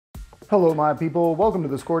Hello my people, welcome to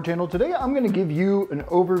the Score channel. Today I'm going to give you an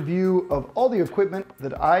overview of all the equipment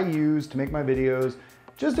that I use to make my videos,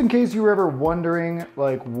 just in case you were ever wondering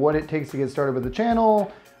like what it takes to get started with the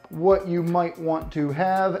channel, what you might want to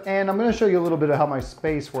have, and I'm going to show you a little bit of how my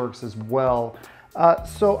space works as well.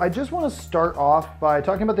 So I just want to start off by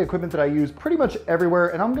talking about the equipment that I use pretty much everywhere,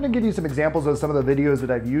 and I'm going to give you some examples of some of the videos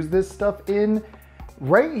that I've used this stuff in.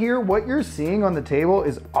 Right here, what you're seeing on the table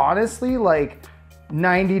is honestly like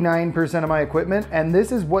 99% of my equipment, and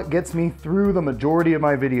this is what gets me through the majority of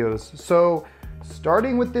my videos. So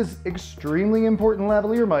starting with this extremely important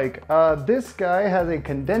lavalier mic, this guy has a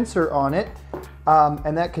condenser on it,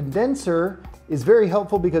 and that condenser is very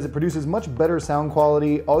helpful because it produces much better sound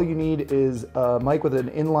quality. All you need is a mic with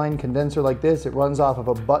an inline condenser like this. It runs off of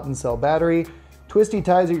a button cell battery. Twisty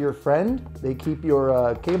ties are your friend. They keep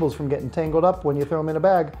your cables from getting tangled up when you throw them in a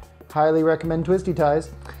bag. Highly recommend twisty ties.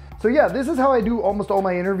 So yeah, this is how I do almost all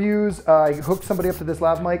my interviews. I hook somebody up to this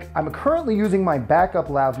lav mic. I'm currently using my backup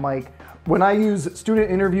lav mic. When I use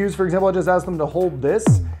student interviews, for example, I just ask them to hold this,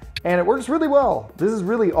 and it works really well. This is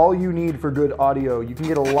really all you need for good audio. You can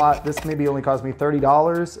get a lot. This maybe only cost me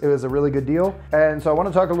 $30. It was a really good deal. And so I want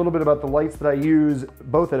to talk a little bit about the lights that I use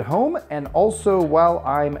both at home and also while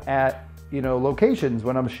I'm at, locations,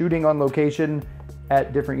 when I'm shooting on location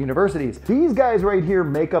at different universities. These guys right here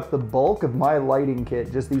make up the bulk of my lighting kit,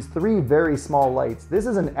 just these three very small lights. This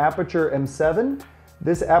is an Aputure M7.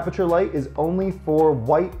 This Aputure light is only for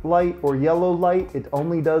white light or yellow light. It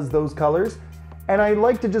only does those colors. And I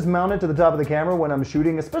like to just mount it to the top of the camera when I'm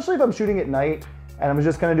shooting, especially if I'm shooting at night and I'm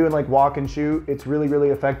just kind of doing like walk and shoot. It's really,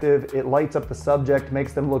 really effective. It lights up the subject,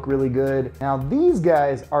 makes them look really good. Now these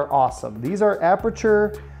guys are awesome. These are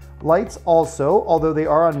Aputure lights also, although they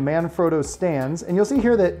are on Manfrotto stands. And you'll see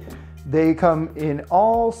here that they come in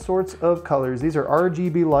all sorts of colors. These are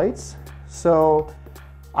RGB lights. So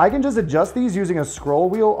I can just adjust these using a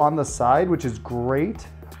scroll wheel on the side, which is great.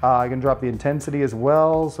 I can drop the intensity as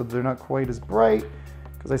well so they're not quite as bright,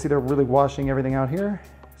 because I see they're really washing everything out here.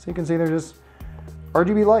 So you can see they're just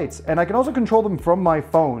RGB lights. And I can also control them from my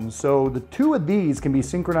phone. So the two of these can be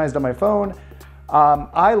synchronized on my phone.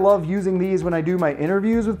 I love using these when I do my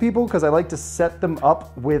interviews with people because I like to set them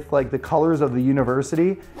up with like the colors of the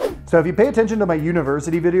university. So if you pay attention to my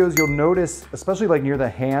university videos, you'll notice, especially like near the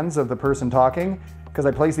hands of the person talking, because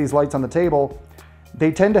I place these lights on the table,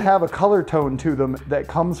 they tend to have a color tone to them that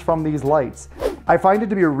comes from these lights. I find it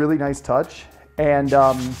to be a really nice touch, and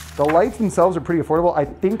the lights themselves are pretty affordable. I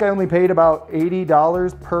think I only paid about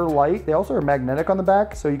 $80 per light. They also are magnetic on the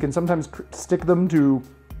back, so you can sometimes stick them to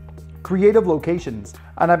creative locations.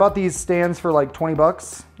 And I bought these stands for like 20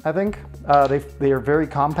 bucks, I think. They are very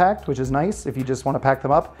compact, which is nice if you just want to pack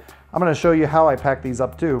them up. I'm going to show you how I pack these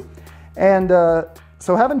up too. And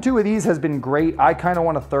so having two of these has been great. I kind of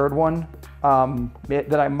want a third one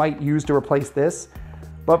that I might use to replace this.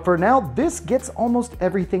 But for now, this gets almost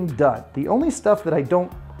everything done. The only stuff that I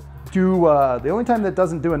don't do, the only time that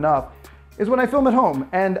doesn't do enough is when I film at home.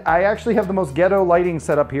 And I actually have the most ghetto lighting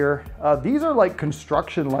set up here. These are like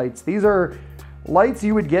construction lights. These are lights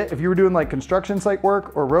you would get if you were doing like construction site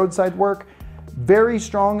work or roadside work. Very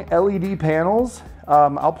strong LED panels.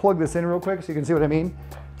 I'll plug this in real quick so you can see what I mean.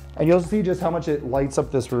 And you'll see just how much it lights up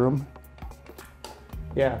this room.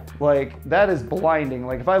 Yeah, like that is blinding.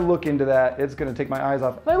 Like if I look into that, it's gonna take my eyes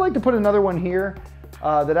off. And I like to put another one here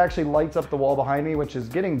that actually lights up the wall behind me, which is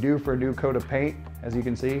getting due for a new coat of paint, as you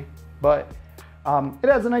can see. But it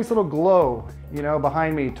has a nice little glow,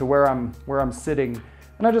 behind me to where I'm sitting.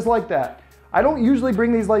 And I just like that. I don't usually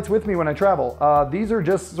bring these lights with me when I travel. These are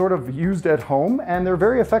just sort of used at home, and they're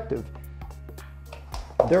very effective.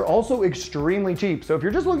 They're also extremely cheap. So if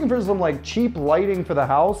you're just looking for some like cheap lighting for the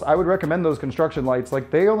house, I would recommend those construction lights. Like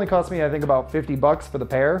they only cost me, I think, about 50 bucks for the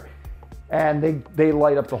pair, and they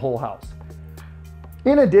light up the whole house.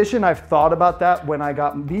 In addition, I've thought about that when I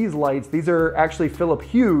got these lights. These are actually Philip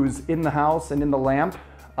Hues in the house and in the lamp.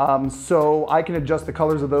 So I can adjust the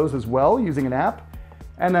colors of those as well using an app.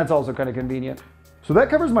 And that's also kind of convenient. So that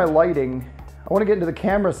covers my lighting. I want to get into the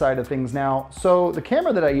camera side of things now. So the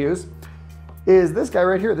camera that I use is this guy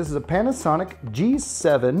right here. This is a Panasonic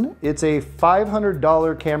G7. It's a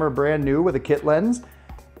 $500 camera, brand new with a kit lens.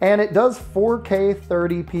 And it does 4K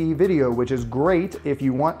 30p video, which is great if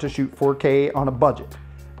you want to shoot 4K on a budget.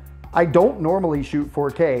 I don't normally shoot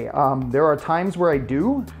 4K. There are times where I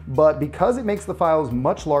do, but because it makes the files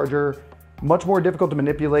much larger, much more difficult to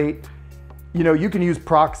manipulate, you can use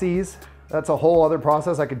proxies. That's a whole other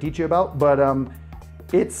process I could teach you about, but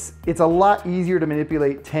it's a lot easier to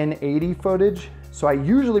manipulate 1080 footage. So I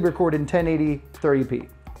usually record in 1080 30p.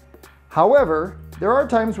 However, there are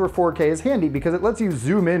times where 4K is handy because it lets you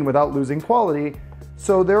zoom in without losing quality.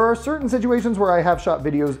 So there are certain situations where I have shot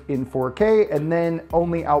videos in 4K and then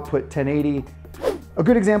only output 1080. A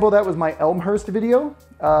good example of that was my Elmhurst video.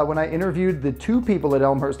 When I interviewed the 2 people at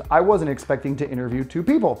Elmhurst, I wasn't expecting to interview 2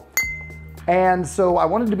 people. And so I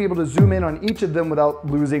wanted to be able to zoom in on each of them without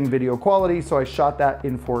losing video quality, so I shot that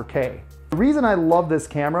in 4K. The reason I love this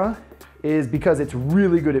camera is because it's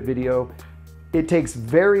really good at video. It takes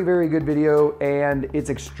very, very good video, and it's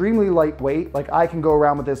extremely lightweight. Like, I can go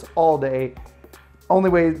around with this all day.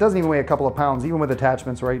 It doesn't even weigh a couple of pounds, even with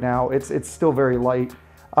attachments right now. It's still very light.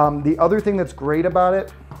 The other thing that's great about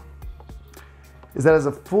it is that it has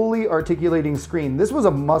a fully articulating screen. This was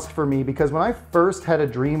a must for me because when I first had a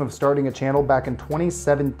dream of starting a channel back in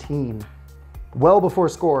 2017, well before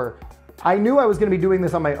SCORE, I knew I was gonna be doing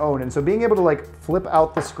this on my own. And so being able to like flip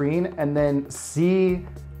out the screen and then see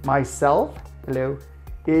myself, hello,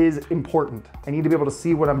 is important. I need to be able to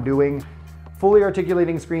see what I'm doing. Fully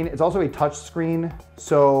articulating screen. It's also a touch screen,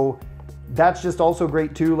 so that's just also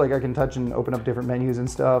great too. Like, I can touch and open up different menus and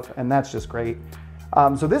stuff, and that's just great.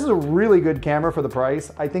 So this is a really good camera for the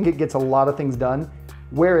price. I think it gets a lot of things done.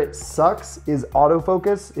 Where it sucks is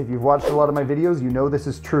autofocus. If you've watched a lot of my videos, you know this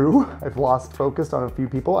is true. I've lost focus on a few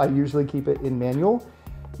people. I usually keep it in manual,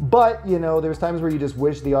 but you know, there's times where you just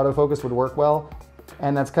wish the autofocus would work well,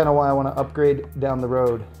 and that's kind of why I want to upgrade down the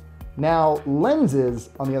road. Now, lenses,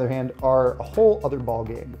 on the other hand, are a whole other ball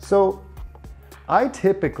game. So I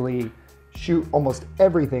typically shoot almost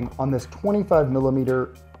everything on this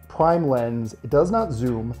 25mm prime lens. It does not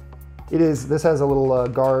zoom. This has a little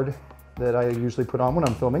guard that I usually put on when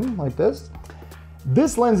I'm filming like this.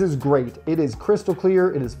 This lens is great. It is crystal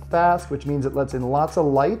clear, it is fast, which means it lets in lots of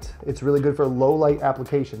light. It's really good for low light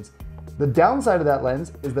applications. The downside of that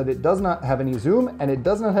lens is that it does not have any zoom and it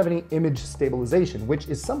does not have any image stabilization, which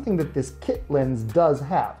is something that this kit lens does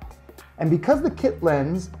have. And because the kit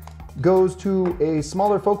lens goes to a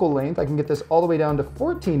smaller focal length, I can get this all the way down to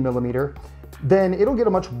 14mm, then it'll get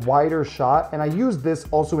a much wider shot. And I used this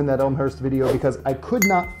also in that Elmhurst video because I could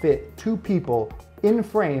not fit 2 people in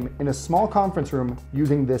frame in a small conference room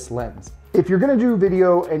using this lens. If you're gonna do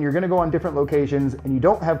video and you're gonna go on different locations and you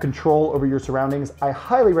don't have control over your surroundings, I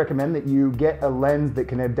highly recommend that you get a lens that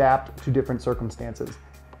can adapt to different circumstances.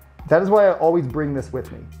 That is why I always bring this with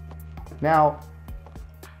me. Now,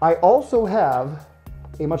 I also have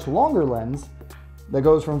a much longer lens that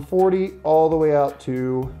goes from 40 all the way out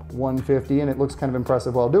to 150, and it looks kind of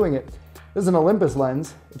impressive while doing it. This is an Olympus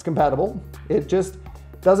lens. It's compatible. It just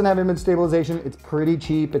doesn't have image stabilization. It's pretty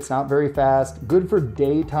cheap. It's not very fast. Good for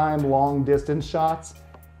daytime long distance shots,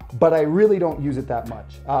 but I really don't use it that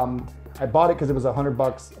much. I bought it because it was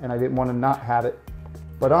 $100 and I didn't want to not have it.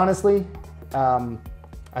 But honestly,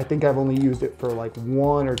 I think I've only used it for like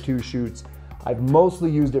 1 or 2 shoots. I've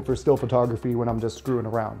mostly used it for still photography when I'm just screwing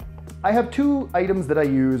around. I have 2 items that I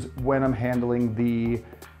use when I'm handling the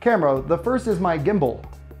camera. The first is my gimbal.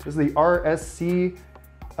 This is the RSC2,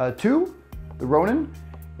 the Ronin.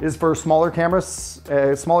 It is for smaller cameras,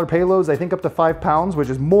 smaller payloads, I think up to 5 pounds, which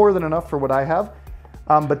is more than enough for what I have.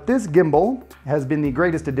 But this gimbal has been the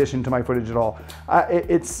greatest addition to my footage at all.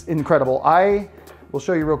 It's incredible. I will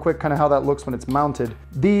show you real quick kind of how that looks when it's mounted.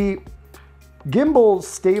 The gimbal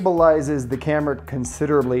stabilizes the camera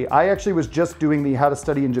considerably. I actually was just doing the How to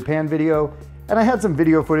Study in Japan video, and I had some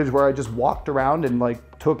video footage where I just walked around and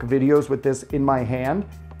like took videos with this in my hand.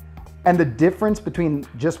 And the difference between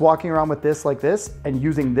just walking around with this like this and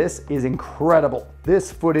using this is incredible.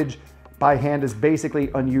 This footage by hand is basically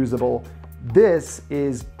unusable. This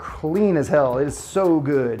is clean as hell. It is so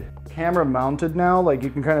good. Camera mounted now, like you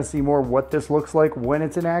can kind of see more what this looks like when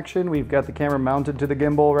it's in action. We've got the camera mounted to the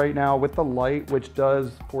gimbal right now with the light, which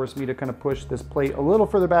does force me to kind of push this plate a little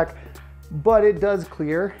further back, but it does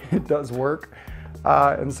clear, it does work.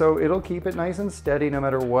 And so it'll keep it nice and steady no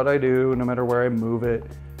matter what I do, no matter where I move it.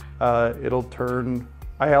 It'll turn.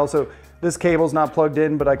 This cable's not plugged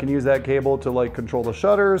in, but I can use that cable to like control the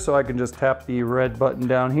shutter, so I can just tap the red button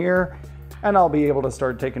down here and I'll be able to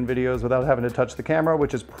start taking videos without having to touch the camera,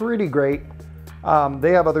 which is pretty great.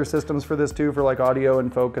 They have other systems for this too, for like audio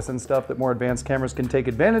and focus and stuff that more advanced cameras can take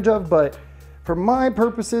advantage of, but for my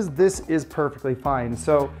purposes, this is perfectly fine.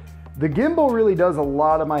 So the gimbal really does a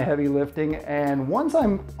lot of my heavy lifting, and once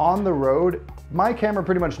I'm on the road, my camera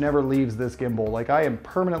pretty much never leaves this gimbal. Like, I am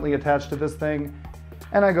permanently attached to this thing,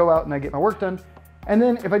 and I go out and I get my work done. And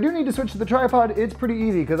then if I do need to switch to the tripod, it's pretty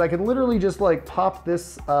easy because I can literally just like pop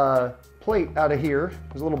this plate out of here.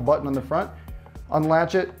 There's a little button on the front,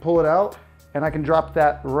 unlatch it, pull it out, and I can drop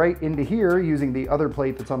that right into here using the other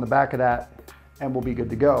plate that's on the back of that, and we'll be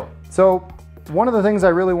good to go. So one of the things I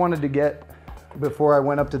really wanted to get before I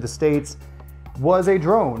went up to the States was a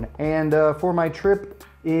drone. And for my trip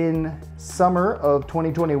in summer of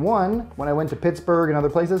 2021, when I went to Pittsburgh and other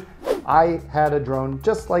places, I had a drone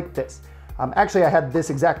just like this. Actually, I had this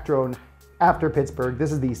exact drone after Pittsburgh.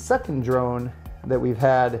 This is the second drone that we've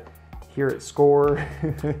had here at SCORE.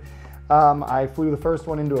 I flew the first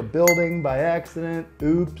one into a building by accident.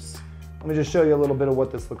 Oops. Let me just show you a little bit of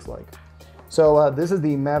what this looks like. So this is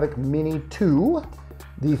the Mavic Mini 2.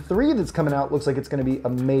 The 3 that's coming out looks like it's gonna be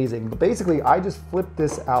amazing. But basically, I just flipped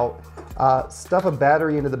this out, stuff a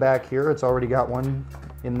battery into the back here. It's already got one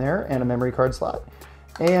in there and a memory card slot.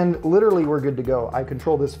 And literally we're good to go. I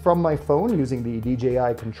control this from my phone using the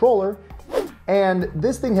DJI controller. And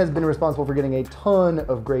this thing has been responsible for getting a ton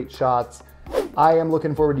of great shots. I am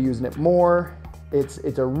looking forward to using it more. It's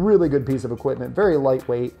a really good piece of equipment, very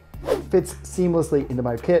lightweight, fits seamlessly into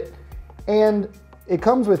my kit. And it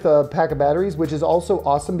comes with a pack of batteries, which is also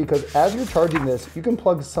awesome because as you're charging this, you can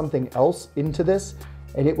plug something else into this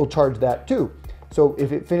and it will charge that too. So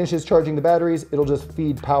if it finishes charging the batteries, it'll just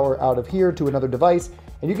feed power out of here to another device.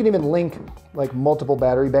 And you can even link like multiple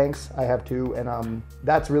battery banks. I have two, and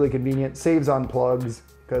that's really convenient. Saves on plugs,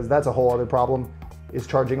 because that's a whole other problem, is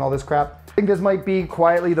charging all this crap. I think this might be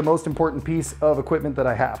quietly the most important piece of equipment that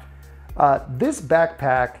I have. This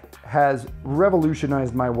backpack has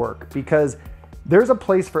revolutionized my work because there's a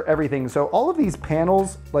place for everything. So all of these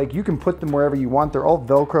panels, like you can put them wherever you want. They're all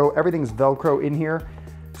Velcro, everything's Velcro in here.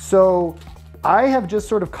 So I have just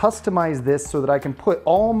sort of customized this so that I can put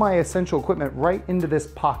all my essential equipment right into this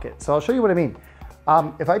pocket. So I'll show you what I mean.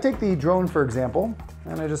 If I take the drone, for example,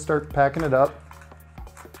 and I just start packing it up,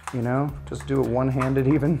 you know, just do it one-handed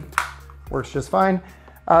even, works just fine.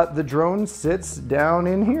 The drone sits down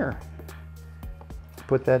in here.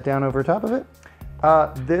 Put that down over top of it.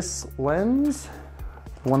 This lens,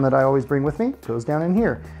 the one that I always bring with me, goes down in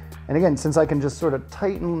here. And again, since I can just sort of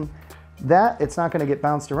tighten that, it's not gonna get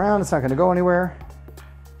bounced around, it's not gonna go anywhere.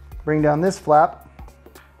 Bring down this flap.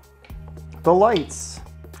 The lights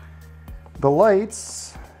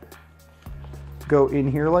go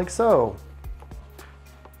in here like so.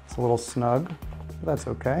 It's a little snug, but that's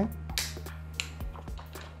okay.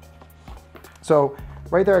 So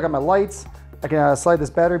right there, I got my lights. I can slide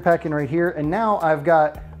this battery pack in right here, and now I've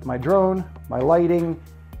got my drone, my lighting,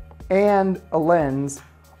 and a lens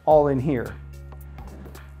all in here.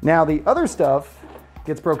 Now the other stuff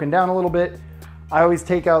gets broken down a little bit. I always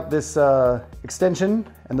take out this extension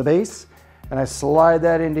and the base, and I slide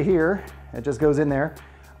that into here. It just goes in there.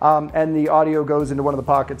 And the audio goes into one of the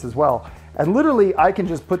pockets as well. And literally, I can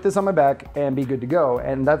just put this on my back and be good to go.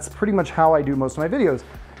 And that's pretty much how I do most of my videos.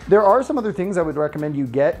 There are some other things I would recommend you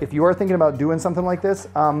get if you are thinking about doing something like this.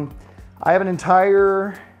 I have an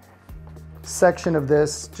entire section of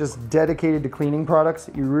this just dedicated to cleaning products.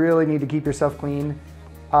 You really need to keep your stuff clean.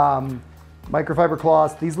 Microfiber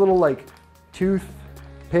cloths, these little like tooth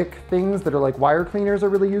pick things that are like wire cleaners are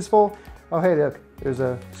really useful. Oh, hey, look, there's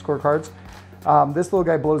a scorecards. This little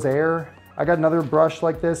guy blows air. I got another brush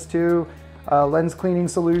like this too. Lens cleaning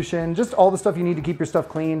solution, just all the stuff you need to keep your stuff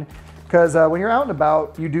clean. Because when you're out and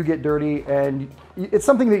about, you do get dirty, and it's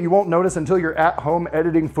something that you won't notice until you're at home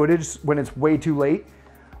editing footage when it's way too late.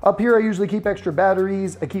 Up here, I usually keep extra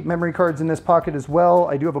batteries. I keep memory cards in this pocket as well.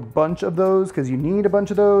 I do have a bunch of those because you need a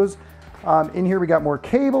bunch of those. In here, we got more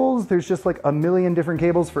cables. There's just like a million different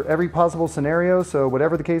cables for every possible scenario. So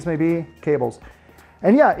whatever the case may be, cables.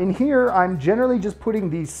 And yeah, in here, I'm generally just putting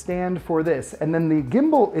the stand for this. And then the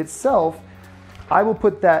gimbal itself, I will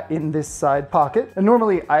put that in this side pocket. And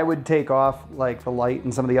normally I would take off like the light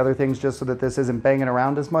and some of the other things just so that this isn't banging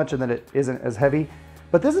around as much and that it isn't as heavy.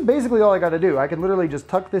 But this is basically all I gotta do. I can literally just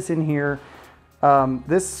tuck this in here.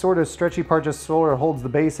 This sort of stretchy part just sort of holds the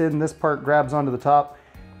base in. This part grabs onto the top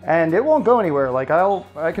and it won't go anywhere. Like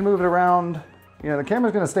I can move it around. You know, the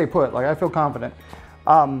camera's gonna stay put. Like I feel confident.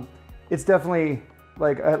 It's definitely,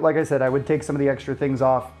 like I said, I would take some of the extra things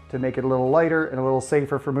off to make it a little lighter and a little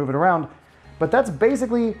safer for moving around. But that's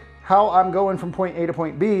basically how I'm going from point A to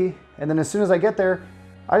point B. And then as soon as I get there,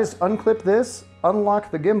 I just unclip this,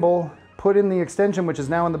 unlock the gimbal, put in the extension, which is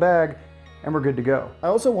now in the bag, and we're good to go. I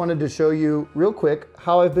also wanted to show you real quick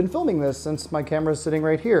how I've been filming this since my camera is sitting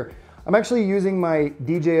right here. I'm actually using my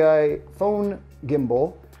DJI phone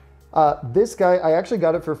gimbal. This guy, I actually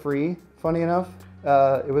got it for free, funny enough.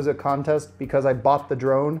 It was a contest because I bought the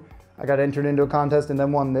drone. I got entered into a contest and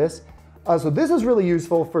then won this. So this is really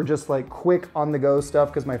useful for just like quick on the go stuff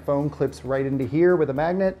because my phone clips right into here with a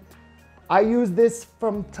magnet. I use this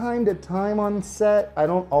from time to time on set. I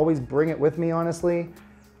don't always bring it with me, honestly.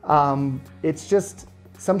 It's just,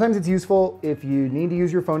 sometimes it's useful if you need to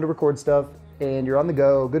use your phone to record stuff and you're on the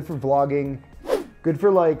go, good for vlogging. Good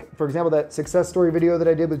for like, for example, that success story video that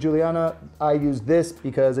I did with Juliana. I used this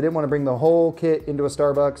because I didn't want to bring the whole kit into a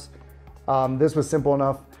Starbucks. This was simple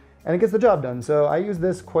enough and it gets the job done. So I use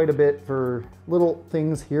this quite a bit for little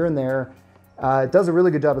things here and there. It does a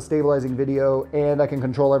really good job of stabilizing video, and I can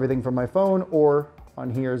control everything from my phone or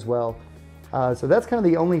on here as well. So that's kind of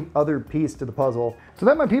the only other piece to the puzzle. So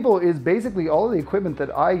that, my people, is basically all of the equipment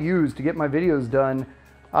that I use to get my videos done.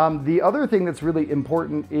 The other thing that's really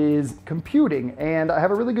important is computing, and I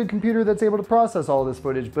have a really good computer that's able to process all of this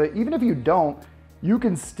footage, but even if you don't, you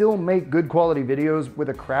can still make good quality videos with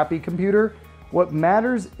a crappy computer. What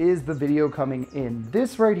matters is the video coming in.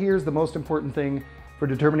 This right here is the most important thing for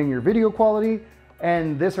determining your video quality,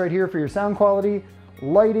 and this right here for your sound quality.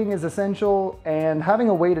 Lighting is essential, and having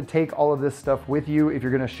a way to take all of this stuff with you if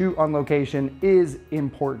you're gonna shoot on location is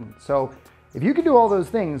important. So if you can do all those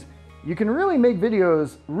things, you can really make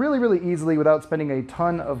videos really easily without spending a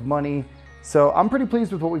ton of money. So I'm pretty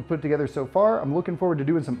pleased with what we've put together so far. I'm looking forward to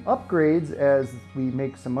doing some upgrades as we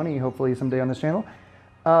make some money, hopefully someday on this channel.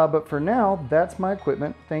 But for now, that's my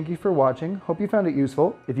equipment. Thank you for watching. Hope you found it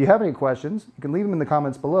useful. If you have any questions, you can leave them in the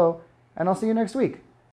comments below, and I'll see you next week.